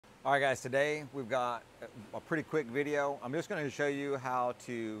All right guys, today we've got a pretty quick video. I'm just going to show you how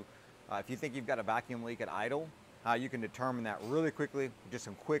to, if you think you've got a vacuum leak at idle, how you can determine that really quickly with just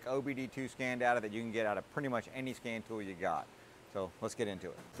some quick OBD2 scan data that you can get out of pretty much any scan tool you got. So let's get into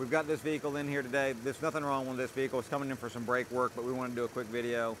it. We've got this vehicle in here today. There's nothing wrong with this vehicle. It's coming in for some brake work, but we want to do a quick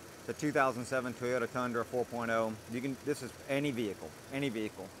video. It's a 2007 Toyota Tundra 4.0. This is any vehicle, any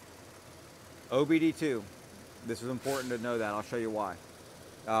vehicle. OBD2, this is important to know that. I'll show you why.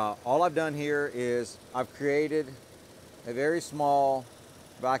 All I've done here is I've created a very small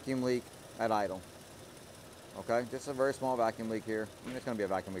vacuum leak at idle. Okay, just a very small vacuum leak here. I mean, it's going to be a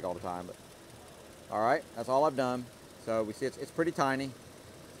vacuum leak all the time, but all right, that's all I've done. So we see it's pretty tiny.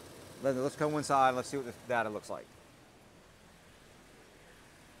 Let's go inside. Let's see what this data looks like.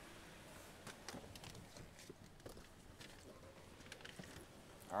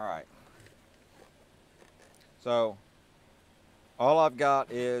 All right. So all I've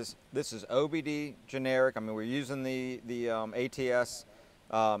got is, this is OBD generic. I mean, we're using the ATS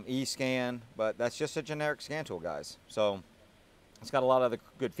E-scan, but that's just a generic scan tool, guys. So it's got a lot of the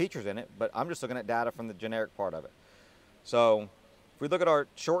good features in it, but I'm just looking at data from the generic part of it. So if we look at our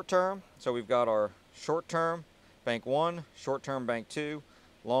short term, so we've got our short term bank 1, short term bank 2,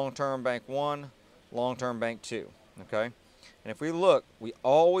 long term bank 1, long term bank 2, okay? And if we look, we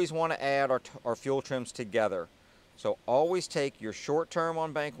always want to add our fuel trims together. So always take your short term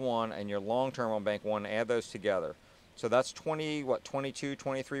on bank 1 and your long term on bank 1 and add those together. So that's 22,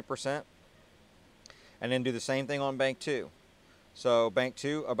 23%. And then do the same thing on bank 2. So bank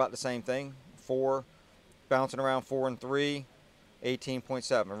 2, about the same thing. 4, bouncing around 4 and 3,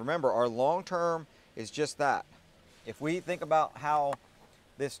 18.7. Remember, our long term is just that. If we think about how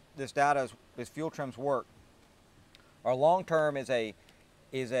this data, this fuel trims work, our long term it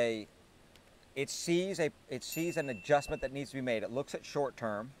sees an adjustment that needs to be made. It looks at short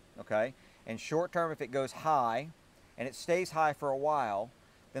term, okay? And short term, if it goes high and it stays high for a while,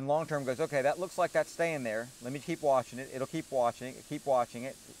 then long term goes, okay, that looks like that's staying there. Let me keep watching it. It'll keep watching it, keep watching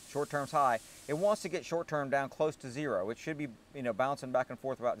it. Short term's high. It wants to get short term down close to 0. It should be, bouncing back and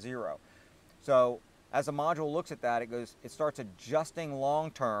forth about 0. So as the module looks at that, it starts adjusting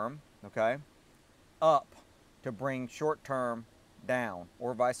long term, okay, up to bring short term down,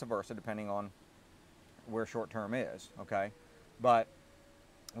 or vice versa, depending on where short term is, okay? But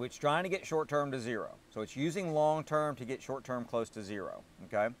it's trying to get short term to 0. So it's using long term to get short term close to 0,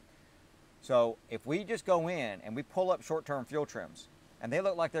 okay? So if we just go in and we pull up short term fuel trims and they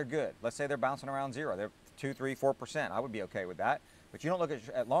look like they're good, let's say they're bouncing around 0, they're 2, 3, 4%, I would be okay with that. But you don't look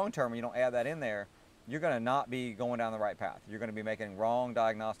at long term and you don't add that in there, you're going to not be going down the right path. You're going to be making wrong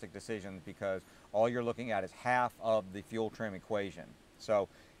diagnostic decisions because all you're looking at is half of the fuel trim equation. So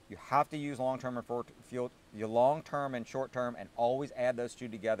you have to use long-term and short-term and always add those two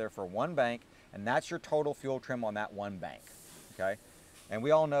together for one bank, and that's your total fuel trim on that one bank, okay? And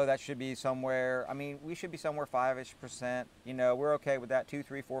we all know that should be somewhere, I mean, we should be somewhere 5-ish%. We're okay with that, 2,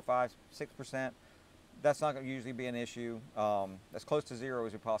 3, 4, 5, 6%. That's not going to usually be an issue. As close to 0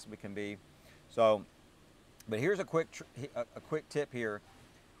 as we possibly can be. So, but here's a quick tip here.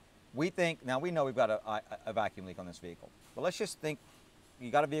 Now we know we've got a vacuum leak on this vehicle, but let's just think you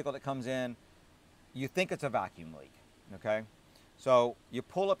got a vehicle that comes in, you think it's a vacuum leak, okay? So you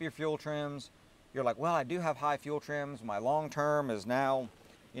pull up your fuel trims, you're like, well, I do have high fuel trims, my long term is now,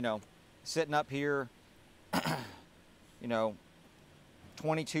 sitting up here, 22%,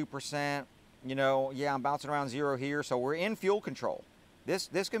 yeah, I'm bouncing around 0 here, so we're in fuel control.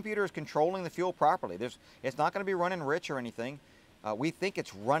 This computer is controlling the fuel properly. It's not going to be running rich or anything. We think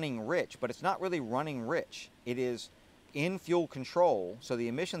it's running rich, but it's not really running rich. It is in fuel control, so the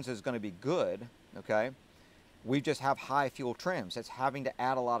emissions is going to be good, okay? We just have high fuel trims. It's having to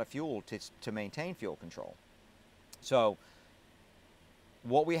add a lot of fuel to maintain fuel control. So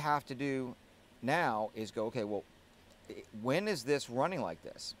what we have to do now is go, okay, well, when is this running like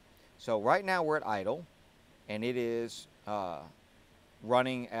this? So right now we're at idle, and it is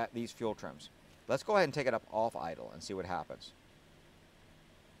running at these fuel trims. Let's go ahead and take it up off idle and see what happens.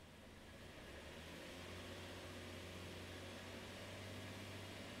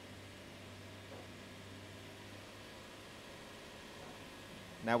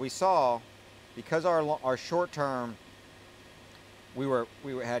 Now we saw, because our short term, we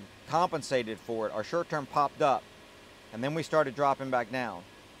had compensated for it. Our short term popped up, and then we started dropping back down.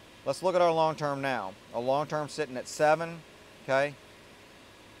 Let's look at our long term now. Our long term sitting at 7, okay,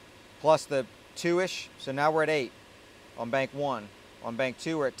 plus the 2-ish, so now we're at 8 on bank 1. On bank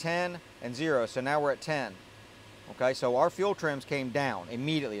 2 we're at 10 and 0, so now we're at 10. Okay, so our fuel trims came down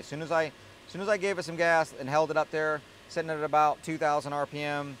immediately. As soon as I gave it some gas and held it up there, sitting at about 2,000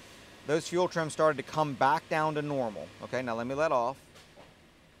 RPM, those fuel trims started to come back down to normal. Okay, now let me let off.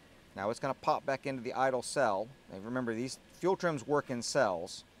 Now it's going to pop back into the idle cell. And remember, these fuel trims work in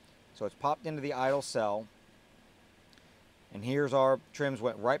cells. So it's popped into the idle cell. And here's our trims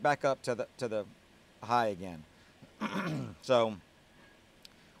went right back up to the high again. So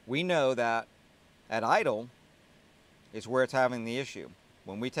we know that at idle is where it's having the issue.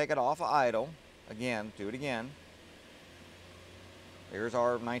 When we take it off of idle, again, do it again. Here's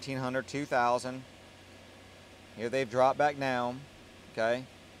our 1900, 2000. Here they've dropped back down, okay?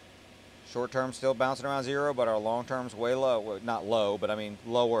 Short term still bouncing around zero, but our long term's way low. Well, not low, but I mean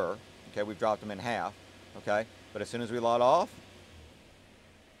lower. Okay, we've dropped them in half, okay? But as soon as we let off,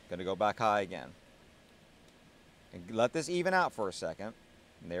 gonna go back high again. And let this even out for a second,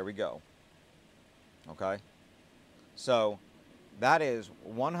 and there we go, okay? So that is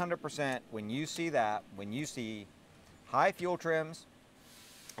 100% when you see that, when you see high fuel trims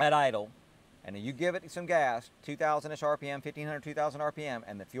at idle, and then you give it some gas, 2,000-ish RPM, 1,500, 2,000 RPM,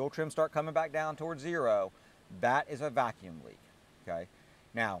 and the fuel trims start coming back down towards zero, that is a vacuum leak, okay?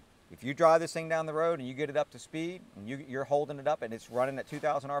 Now, if you drive this thing down the road and you get it up to speed, and you're holding it up and it's running at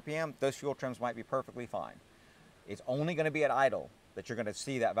 2,000 RPM, those fuel trims might be perfectly fine. It's only going to be at idle that you're going to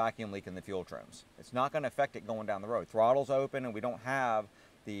see that vacuum leak in the fuel trims. It's not going to affect it going down the road. Throttle's open and we don't have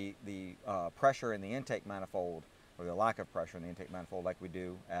the pressure in the intake manifold, or the lack of pressure in the intake manifold like we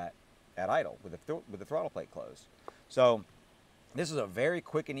do at idle with the throttle plate closed. So this is a very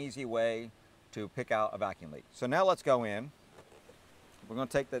quick and easy way to pick out a vacuum leak. So now let's go in. We're going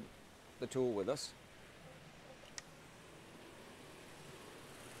to take the tool with us.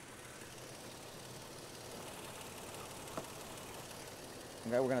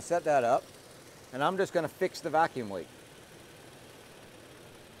 Okay, we're going to set that up, and I'm just going to fix the vacuum leak.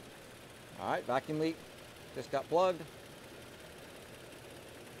 All right, vacuum leak just got plugged.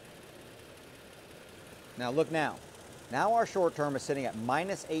 Now look now. Now our short term is sitting at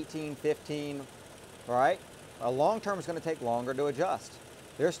minus 18, 15, all right? Our long term is going to take longer to adjust.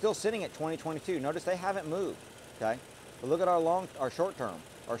 They're still sitting at 2022. Notice they haven't moved, okay? But look at our short term.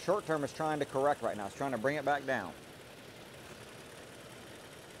 Our short term is trying to correct right now. It's trying to bring it back down.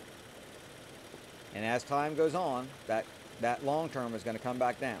 And as time goes on, that long term is going to come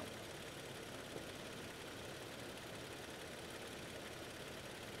back down.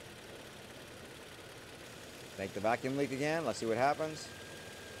 Make the vacuum leak again. Let's see what happens.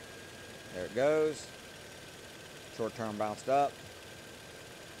 There it goes. Short term bounced up.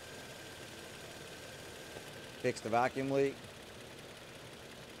 Fix the vacuum leak.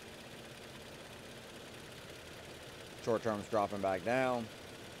 Short term's dropping back down.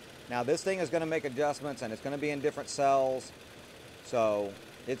 Now this thing is going to make adjustments, and it's going to be in different cells. So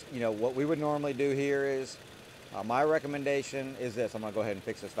it's, you know, what we would normally do here is, my recommendation is this. I'm going to go ahead and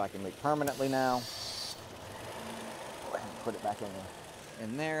fix this vacuum leak permanently now. Go ahead and put it back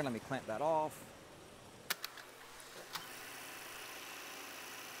in there. Let me clamp that off.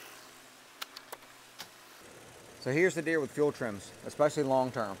 So here's the deal with fuel trims, especially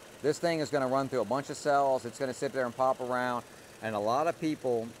long term. This thing is going to run through a bunch of cells. It's going to sit there and pop around. And a lot of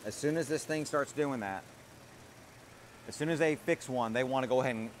people, as soon as this thing starts doing that, as soon as they fix one, they want to go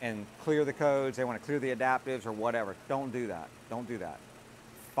ahead and clear the codes. They want to clear the adaptives or whatever. Don't do that. Don't do that.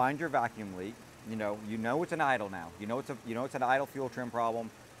 Find your vacuum leak. You know it's an idle now. You know it's an idle fuel trim problem.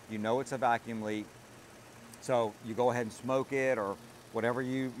 You know it's a vacuum leak. So you go ahead and smoke it, or whatever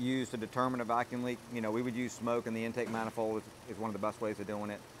you use to determine a vacuum leak. You know, we would use smoke in the intake manifold is one of the best ways of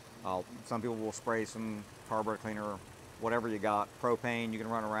doing it. Some people will spray some carburetor cleaner or whatever you got, propane, you can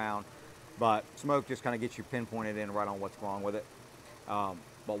run around. But smoke just kind of gets you pinpointed in right on what's wrong with it.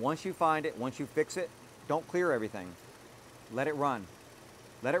 But once you find it, once you fix it, don't clear everything. Let it run.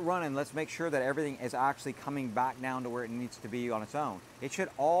 Let it run, and let's make sure that everything is actually coming back down to where it needs to be on its own. It should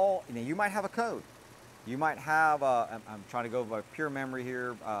all, you might have a code. You might have, I'm trying to go by pure memory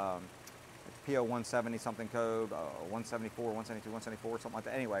here, it's PO 170 something code, 174, 172, 174, something like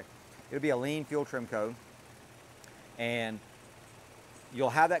that. Anyway, it'll be a lean fuel trim code, and you'll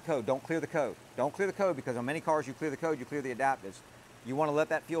have that code. Don't clear the code. Don't clear the code, because on many cars you clear the code, you clear the adapters. You want to let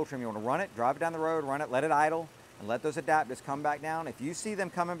that fuel trim, you want to run it, drive it down the road, run it, let it idle, and let those adapters come back down. If you see them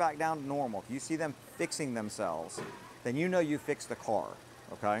coming back down to normal, if you see them fixing themselves, then you know you fixed the car,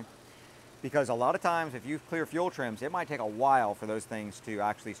 okay? Because a lot of times if you clear fuel trims, it might take a while for those things to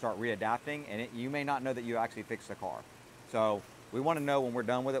actually start readapting, and you may not know that you actually fixed the car. So we want to know when we're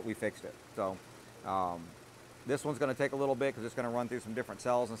done with it, we fixed it. So this one's going to take a little bit because it's going to run through some different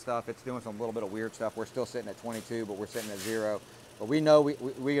cells and stuff. It's doing some little bit of weird stuff. We're still sitting at 22, but we're sitting at 0. But we know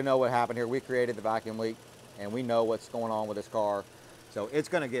we know what happened here. We created the vacuum leak, and we know what's going on with this car. So it's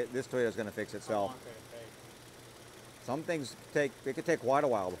going to get, this Toyota's going to fix itself. Some things it could take quite a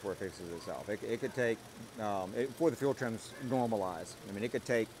while before it fixes itself. It could take, before the fuel trims normalize. I mean, it could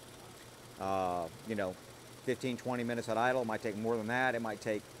take, you know, 15, 20 minutes at idle. It might take more than that. It might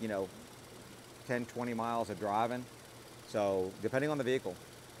take, you know, 10, 20 miles of driving. So depending on the vehicle.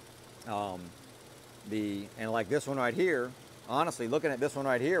 And like this one right here, honestly, looking at this one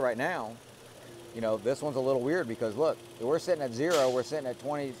right here right now, you know, this one's a little weird because look, we're sitting at 0, we're sitting at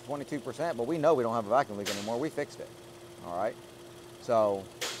 20, 22%, but we know we don't have a vacuum leak anymore. We fixed it. All right. So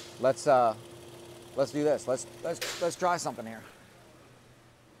let's do this. Let's try something here.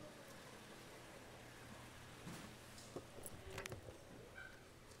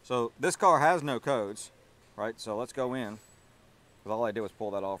 So this car has no codes, right? So let's go in, because all I did was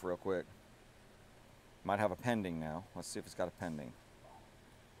pull that off real quick. Might have a pending now. Let's see if it's got a pending.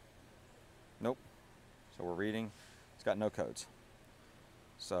 Nope. So we're reading. It's got no codes.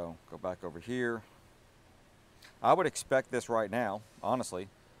 So go back over here. I would expect this right now, honestly,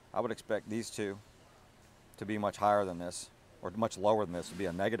 I would expect these two to be much higher than this, or much lower than this, to be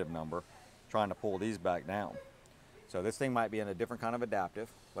a negative number, trying to pull these back down. So this thing might be in a different kind of adaptive.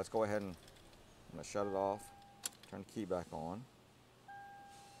 Let's go ahead and I'm going to shut it off, turn the key back on.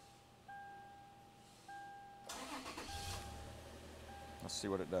 Let's see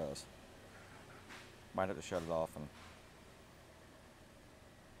what it does. Might have to shut it off and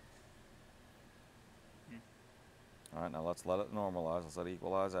all right, now let's let it normalize. Let's let it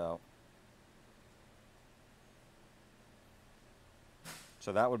equalize out.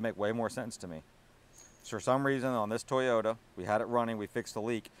 So that would make way more sense to me. For some reason on this Toyota, we had it running, we fixed the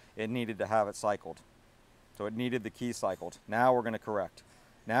leak. It needed to have it cycled. So it needed the key cycled. Now we're going to correct.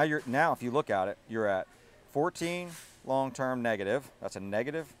 Now if you look at it, you're at 14 long-term negative. That's a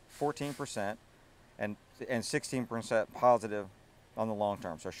negative 14% and 16% positive on the long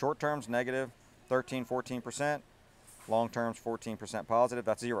term. So short term's negative 13, 14%. Long term's 14% positive,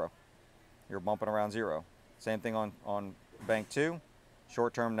 that's 0. You're bumping around 0. Same thing on bank 2.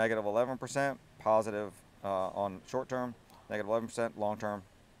 Short term negative 11%, positive on short term, negative 11%, long term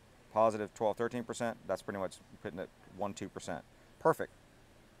positive 12, 13%. That's pretty much putting it 1, 2%. Perfect.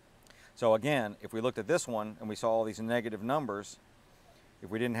 So again, if we looked at this one and we saw all these negative numbers, if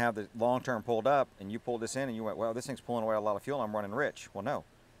we didn't have the long term pulled up and you pulled this in and you went, well, this thing's pulling away a lot of fuel, I'm running rich. Well, no.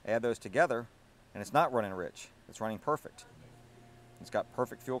 Add those together and it's not running rich. It's running perfect. It's got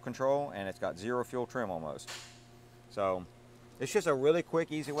perfect fuel control and it's got 0 fuel trim almost. So it's just a really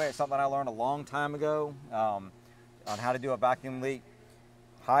quick, easy way. It's something I learned a long time ago on how to do a vacuum leak.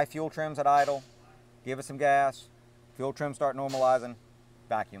 High fuel trims at idle, give it some gas, fuel trim start normalizing,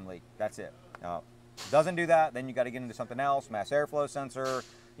 vacuum leak. That's it. Doesn't do that, then you got to get into something else, mass airflow sensor,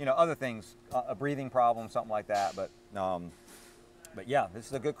 you know, other things, a breathing problem, something like that. But yeah, this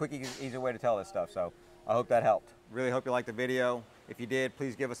is a good, quick, easy way to tell this stuff. So I hope that helped. Really hope you liked the video. If you did,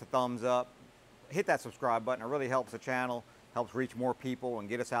 please give us a thumbs up. Hit that subscribe button. It really helps the channel, helps reach more people and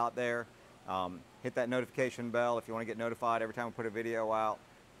get us out there. Hit that notification bell if you want to get notified every time we put a video out.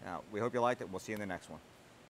 We hope you liked it. We'll see you in the next one.